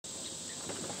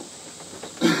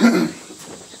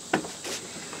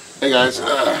Hey guys,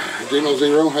 Dino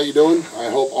Zero, how you doing? I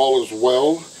hope all is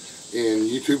well in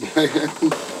YouTube land.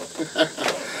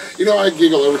 You know, I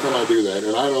giggle every time I do that,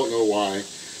 and I don't know why.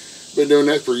 Been doing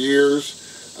that for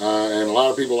years, and a lot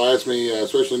of people ask me,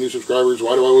 especially new subscribers,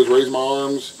 why do I always raise my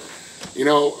arms? You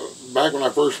know, back when I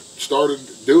first started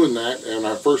doing that, and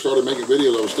I first started making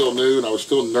videos, I was still new, and I was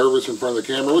still nervous in front of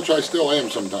the camera, which I still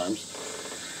am sometimes.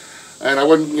 And I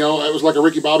wasn't, you know, it was like a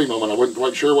Ricky Bobby moment. I wasn't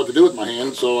quite sure what to do with my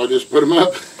hands, so I just put them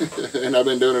up, and I've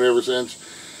been doing it ever since.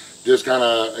 Just kind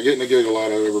of getting a giggle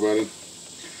out of everybody.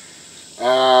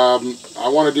 I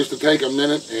wanted just to take a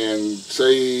minute and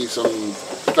say some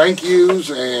thank yous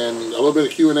and a little bit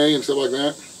of Q&A and stuff like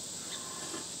that.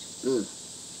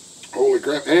 Holy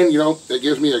crap. And, you know, it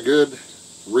gives me a good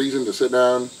reason to sit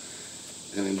down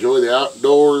and enjoy the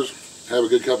outdoors, have a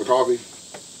good cup of coffee,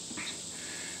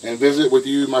 and visit with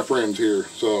you, my friends here.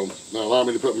 So allow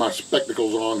me to put my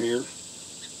spectacles on here,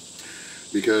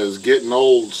 because getting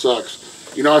old sucks.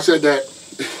 You know, I said that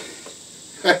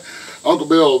Uncle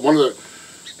Bill,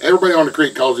 everybody on the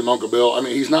creek calls him Uncle Bill. I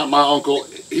mean, he's not my uncle.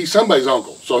 He's somebody's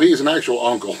uncle, so he is an actual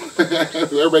uncle.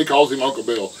 Everybody calls him Uncle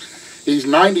Bill. He's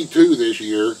 92 this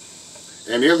year,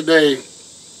 and the other day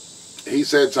he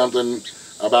said something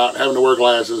about having to wear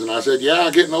glasses, and I said,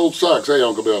 yeah, getting old sucks, hey,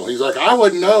 Uncle Bill. He's like, I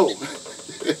wouldn't know.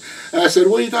 And I said,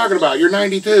 what are you talking about? You're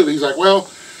 92. He's like, well,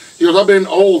 he goes, I've been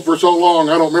old for so long,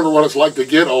 I don't remember what it's like to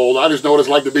get old. I just know what it's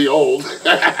like to be old.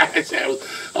 I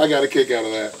got a kick out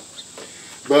of that.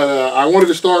 But I wanted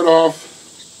to start off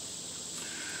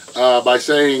by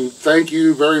saying thank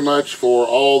you very much for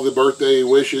all the birthday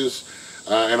wishes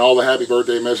and all the happy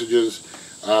birthday messages.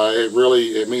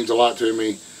 It means a lot to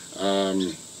me.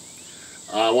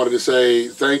 I wanted to say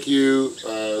thank you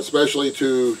especially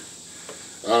to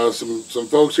some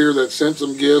folks here that sent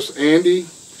some gifts. Andy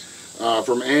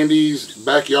from Andy's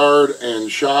Backyard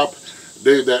and Shop.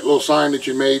 Dude, that little sign that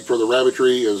you made for the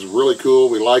rabbitry is really cool.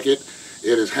 We like it.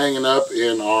 It is hanging up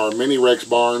in our mini Rex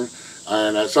barn,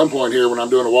 and at some point here when I'm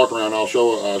doing a walk around, I'll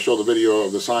show the video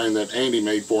of the sign that Andy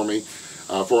made for me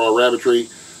for our rabbitry.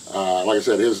 Like I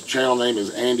said, his channel name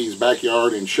is Andy's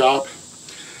Backyard and Shop.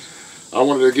 I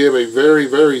wanted to give a very,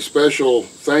 very special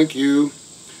thank you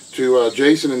to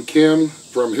Jason and Kim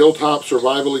from Hilltop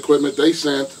Survival Equipment. They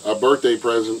sent a birthday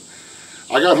present.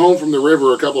 I got home from the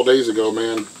river a couple of days ago,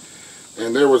 man,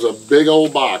 and there was a big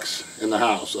old box in the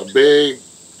house, a big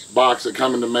box that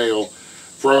come in the mail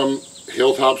from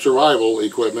Hilltop Survival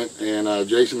Equipment. And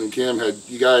Jason and Kim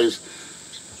you guys,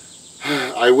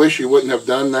 I wish you wouldn't have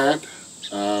done that,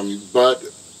 but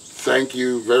thank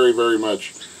you very, very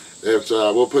much.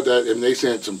 We'll put that, and they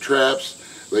sent some traps.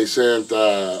 They sent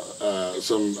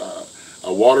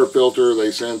a water filter.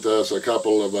 They sent us a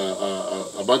couple of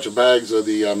a bunch of bags of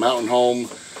the Mountain Home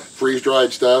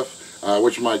freeze-dried stuff,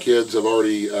 which my kids have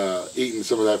already eaten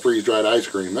some of that freeze-dried ice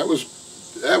cream. It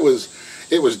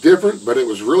was different, but it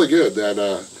was really good.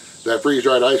 That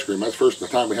freeze-dried ice cream. That's the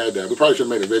first time we had that. We probably should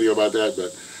have made a video about that,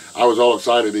 but I was all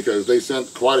excited because they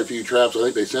sent quite a few traps. I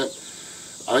think they sent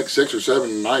 6 or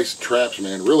 7 nice traps,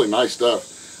 man. Really nice stuff.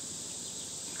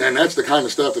 And that's the kind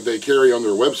of stuff that they carry on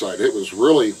their website. It was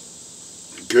really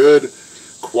good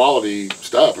quality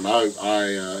stuff, and I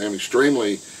am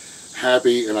extremely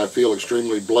happy, and I feel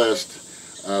extremely blessed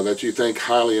that you think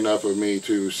highly enough of me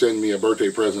to send me a birthday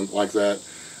present like that.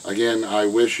 Again, I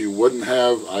wish you wouldn't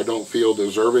have. I don't feel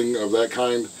deserving of that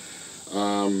kind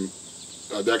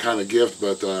of gift,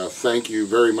 but thank you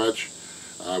very much.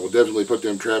 I will definitely put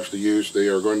them traps to use. They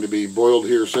are going to be boiled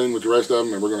here soon with the rest of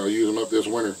them, and we're going to use them up this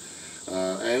winter.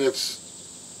 And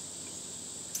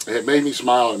it made me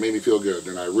smile, it made me feel good,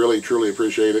 and I really, truly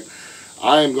appreciate it.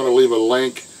 I am going to leave a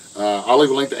link. I'll leave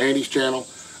a link to Andy's channel.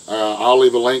 I'll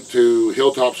leave a link to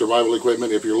Hilltop Survival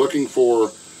Equipment. If you're looking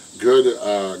for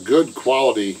good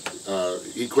quality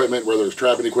equipment, whether it's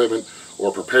trapping equipment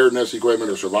or preparedness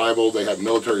equipment or survival, they have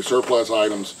military surplus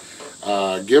items.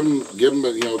 Give them,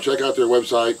 you know, check out their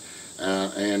website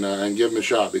and give them a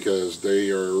shot, because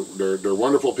they're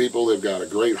wonderful people. They've got a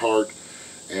great heart,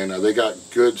 and they got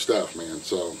good stuff, man.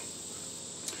 So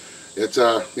it's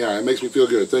yeah, it makes me feel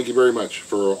good. Thank you very much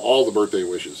for all the birthday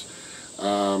wishes.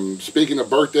 Speaking of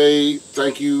birthday,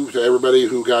 thank you to everybody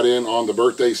who got in on the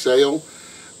birthday sale.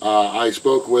 I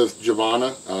spoke with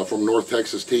Giovanna from North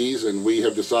Texas Teas, and we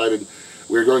have decided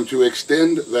we're going to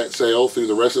extend that sale through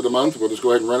the rest of the month. We'll just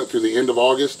go ahead and run it through the end of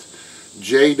August.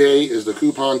 J-Day is the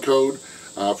coupon code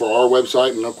for our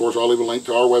website, and of course I'll leave a link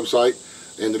to our website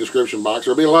in the description box.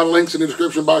 There'll be a lot of links in the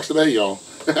description box today, y'all.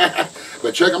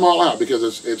 But check them all out,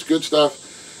 because it's good stuff,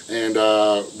 and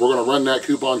we're going to run that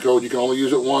coupon code. You can only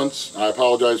use it once. I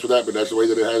apologize for that, but that's the way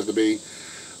that it has to be.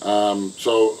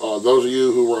 So those of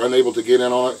you who were unable to get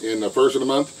in on it in the first of the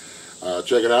month,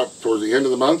 check it out towards the end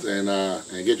of the month, and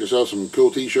get yourself some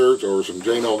cool t-shirts or some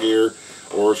J&L gear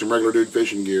or some regular dude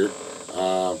fishing gear.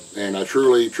 And I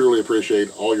truly appreciate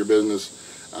all your business.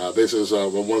 This is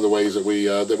one of the ways that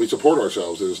we support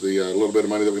ourselves, is the little bit of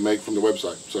money that we make from the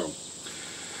website. So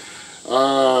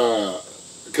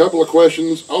a couple of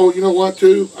questions. Oh, you know what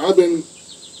too, I've been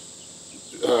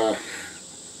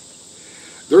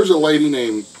there's a lady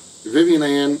named Vivian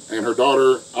Ann and her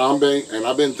daughter Ambe, and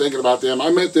I've been thinking about them.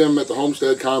 I met them at the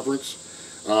Homestead Conference,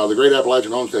 the Great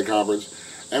Appalachian Homestead Conference,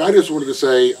 and I just wanted to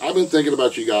say I've been thinking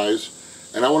about you guys,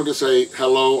 and I wanted to say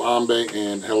hello Ambe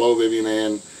and hello Vivian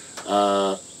Ann.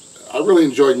 I really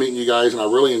enjoyed meeting you guys, and I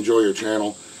really enjoy your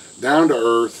channel. Down to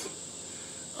earth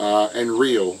and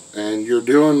real, and you're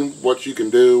doing what you can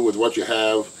do with what you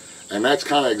have, and that's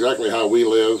kind of exactly how we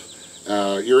live.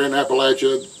 You're in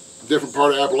Appalachia, different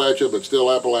part of Appalachia, but still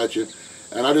Appalachia,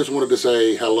 and I just wanted to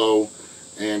say hello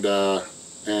and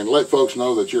let folks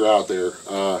know that you're out there.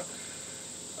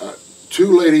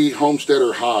 Two Lady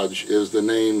Homesteader Hodge is the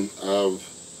name of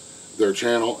their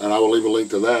channel, and I will leave a link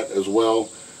to that as well.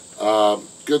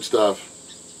 Good stuff.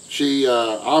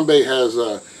 Ambe has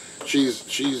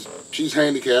she's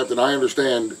handicapped, and I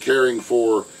understand caring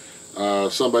for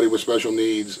somebody with special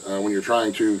needs when you're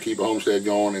trying to keep a homestead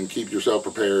going and keep yourself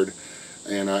prepared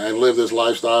and live this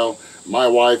lifestyle. My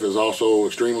wife is also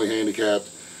extremely handicapped,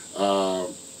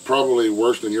 probably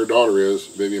worse than your daughter is,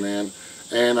 Vivian Ann.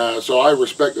 And so I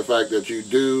respect the fact that you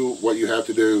do what you have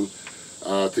to do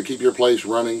to keep your place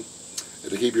running,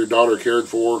 to keep your daughter cared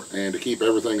for, and to keep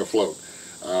everything afloat.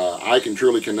 I can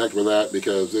truly connect with that,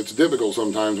 because it's difficult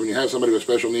sometimes when you have somebody with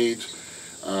special needs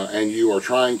and you are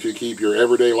trying to keep your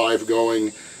everyday life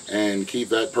going and keep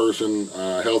that person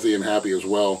healthy and happy as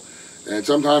well. And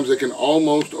sometimes it can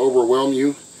almost overwhelm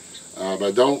you,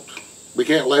 but we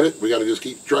can't let it. We got to just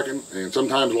keep trucking, and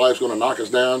sometimes life's going to knock us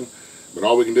down, but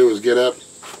all we can do is get up,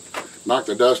 knock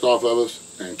the dust off of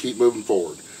us, and keep moving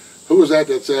forward. Who was that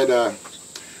said, I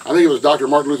think it was Dr.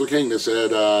 Martin Luther King that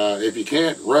said, if you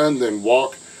can't run, then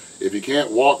walk. If you can't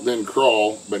walk, then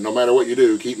crawl. But no matter what you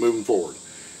do, keep moving forward.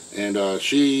 And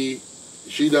she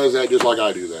does that just like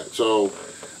I do that. So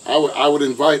I would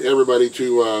invite everybody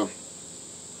to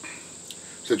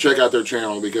check out their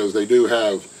channel, because they do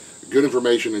have good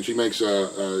information, and she's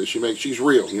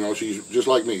real. You know, she's just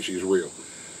like me. She's real,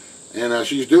 and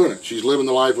she's doing it. She's living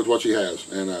the life with what she has.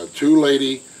 And Two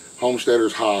Lady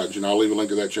Homesteaders Hodge, and I'll leave a link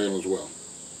to that channel as well.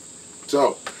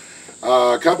 So,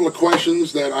 a couple of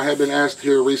questions that I have been asked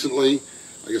here recently.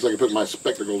 I guess I can put my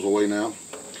spectacles away now.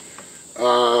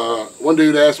 One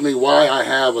dude asked me why I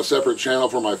have a separate channel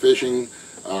for my fishing.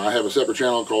 I have a separate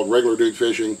channel called Regular Dude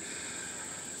Fishing.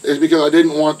 It's because I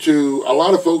didn't want to. A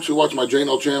lot of folks who watch my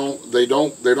J&L channel,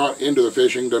 they're not into the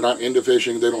fishing. They're not into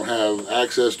fishing. They don't have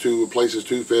access to places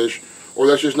to fish, or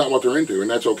that's just not what they're into, and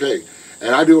that's okay.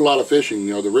 And I do a lot of fishing.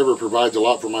 You know, the river provides a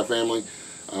lot for my family.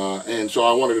 And so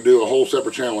I wanted to do a whole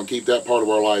separate channel and keep that part of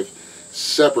our life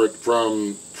separate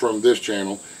from this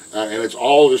channel. And it's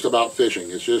all just about fishing.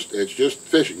 It's just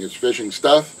fishing. It's fishing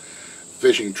stuff,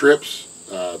 fishing trips,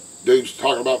 dudes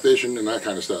talking about fishing and that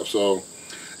kind of stuff. So,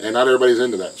 and not everybody's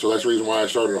into that. So that's the reason why I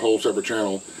started a whole separate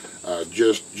channel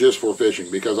just for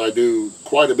fishing, because I do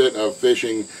quite a bit of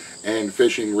fishing and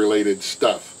fishing related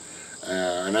stuff.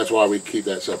 And that's why we keep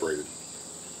that separated.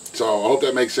 So I hope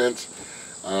that makes sense.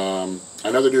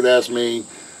 Another dude asked me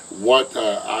what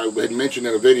I had mentioned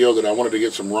in a video that I wanted to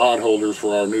get some rod holders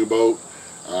for our new boat,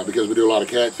 because we do a lot of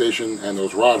catfishing, and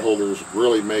those rod holders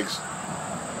really makes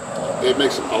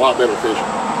a lot better fishing.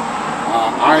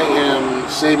 I am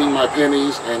saving my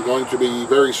pennies and going to be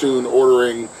very soon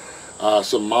ordering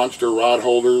some Monster rod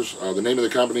holders. The name of the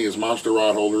company is Monster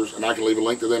Rod Holders, and I can leave a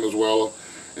link to them as well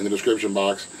in the description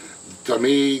box. To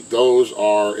me,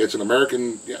 it's an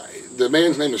American, the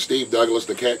man's name is Steve Douglas,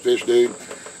 the catfish dude,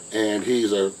 and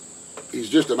he's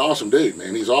just an awesome dude,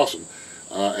 man. He's awesome.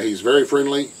 He's very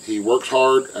friendly. He works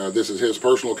hard. This is his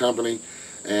personal company,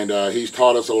 and he's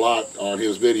taught us a lot on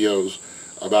his videos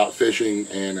about fishing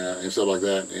and stuff like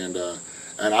that.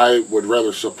 And I would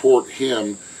rather support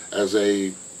him as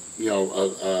a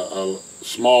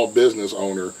small business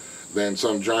owner than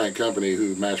some giant company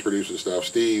who mass produces stuff.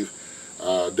 Steve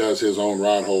does his own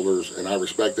rod holders, and I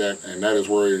respect that, and that is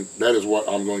what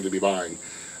I'm going to be buying.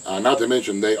 Not to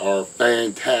mention, they are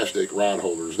fantastic rod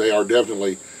holders. They are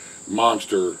definitely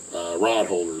monster rod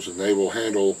holders, and they will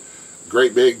handle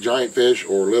great big giant fish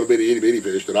or little bitty itty bitty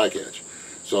fish that I catch.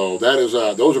 So that is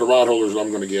those are the rod holders that I'm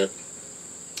going to get.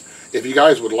 If you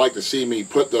guys would like to see me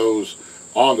put those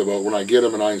on the boat when I get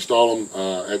them and I install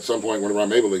them at some point whenever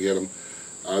I'm able to get them,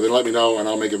 then let me know, and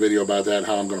I'll make a video about that,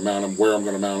 how I'm going to mount them, where I'm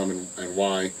going to mount them, and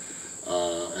why,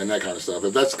 and that kind of stuff.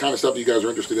 If that's the kind of stuff that you guys are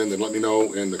interested in, then let me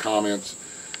know in the comments.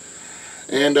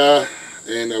 And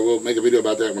we'll make a video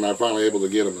about that when I'm finally able to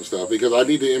get them and stuff, because I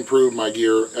need to improve my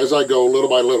gear as I go, little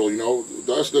by little. You know,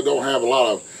 us that don't have a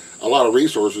lot of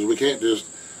resources, we can't just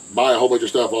buy a whole bunch of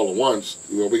stuff all at once.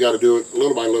 Well, we got to do it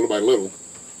little by little by little,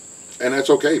 and that's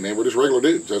okay, man. We're just regular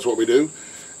dudes. That's what we do,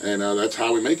 and that's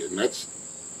how we make it. And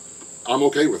I'm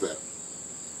okay with that.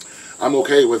 I'm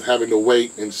okay with having to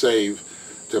wait and save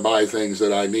to buy things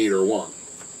that I need or want.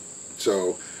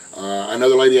 So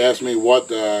another lady asked me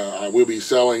what I will be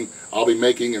selling. I'll be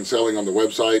making and selling on the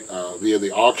website via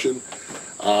the auction.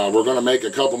 We're going to make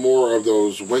a couple more of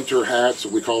those winter hats.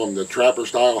 We call them the trapper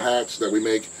style hats that we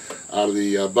make out of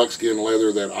the buckskin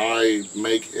leather that I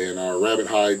make in our rabbit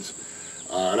hides.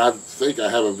 And I think I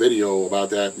have a video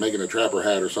about that, making a trapper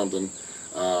hat or something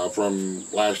from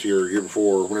last year, year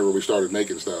before, whenever we started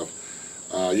making stuff.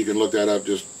 You can look that up.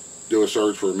 Just do a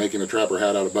search for making a trapper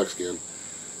hat out of buckskin,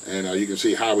 and you can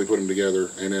see how we put them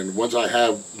together. And then once I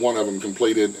have one of them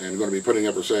completed and going to be putting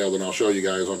up for sale, then I'll show you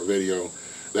guys on the video.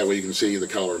 That way you can see the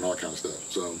color and all that kind of stuff.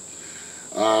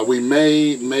 So we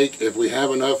may make, if we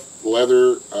have enough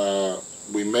leather,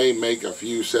 we may make a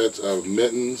few sets of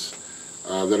mittens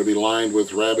that'll be lined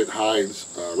with rabbit hides,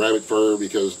 rabbit fur,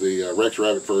 because the Rex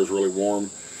rabbit fur is really warm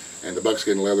and the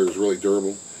buckskin leather is really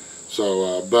durable.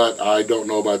 So, but I don't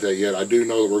know about that yet. I do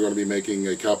know that we're going to be making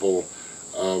a couple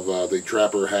of the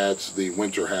trapper hats, the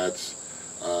winter hats,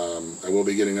 and we'll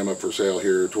be getting them up for sale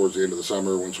here towards the end of the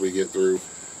summer once we get through.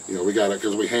 You know, we got it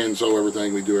because we hand sew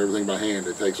everything. We do everything by hand.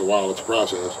 It takes a while. It's a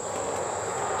process.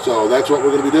 So that's what we're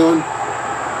going to be doing.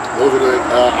 Those are the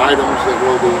items that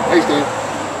will be, hey Stan,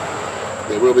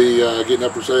 that will be getting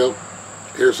up for sale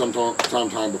here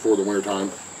sometime before the winter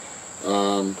time.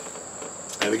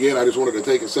 And again, I just wanted to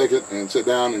take a second and sit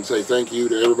down and say thank you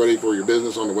to everybody for your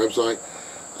business on the website,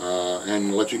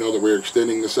 and let you know that we're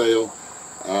extending the sale.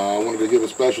 I wanted to give a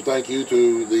special thank you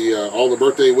to all the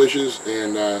birthday wishes,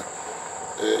 and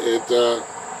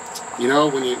you know,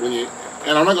 when you,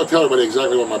 and I'm not going to tell everybody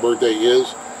exactly what my birthday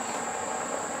is,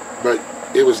 but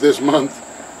it was this month,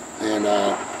 and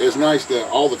it's nice that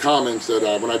all the comments that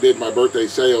when I did my birthday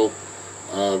sale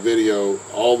video,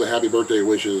 all the happy birthday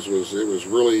wishes it was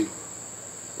really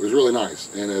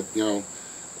nice. And it, you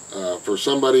know, for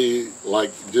somebody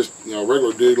like just, you know, a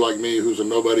regular dude like me who's a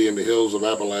nobody in the hills of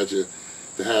Appalachia,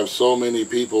 to have so many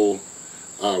people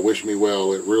wish me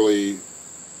well,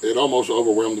 it almost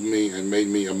overwhelmed me and made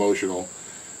me emotional.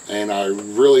 And I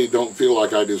really don't feel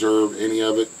like I deserve any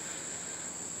of it,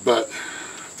 but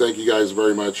thank you guys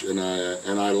very much. And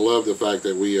I love the fact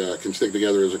that we can stick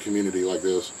together as a community like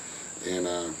this.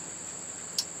 And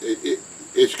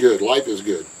it's good. Life is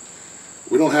good.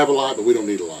 We don't have a lot, but we don't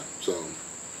need a lot. So,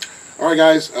 all right,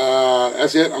 guys,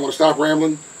 that's it. I'm going to stop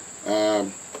rambling.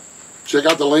 Check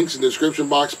out the links in the description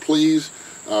box. Please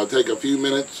take a few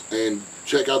minutes and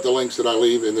check out the links that I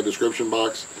leave in the description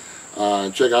box.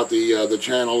 Check out the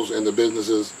channels and the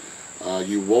businesses.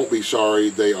 You won't be sorry.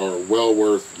 They are well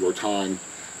worth your time.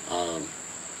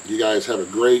 You guys have a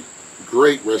great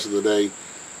rest of the day.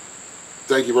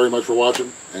 Thank you very much for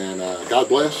watching, and God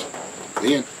bless.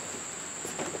 The end.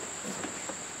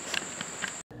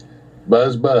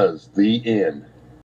 Buzz, the end.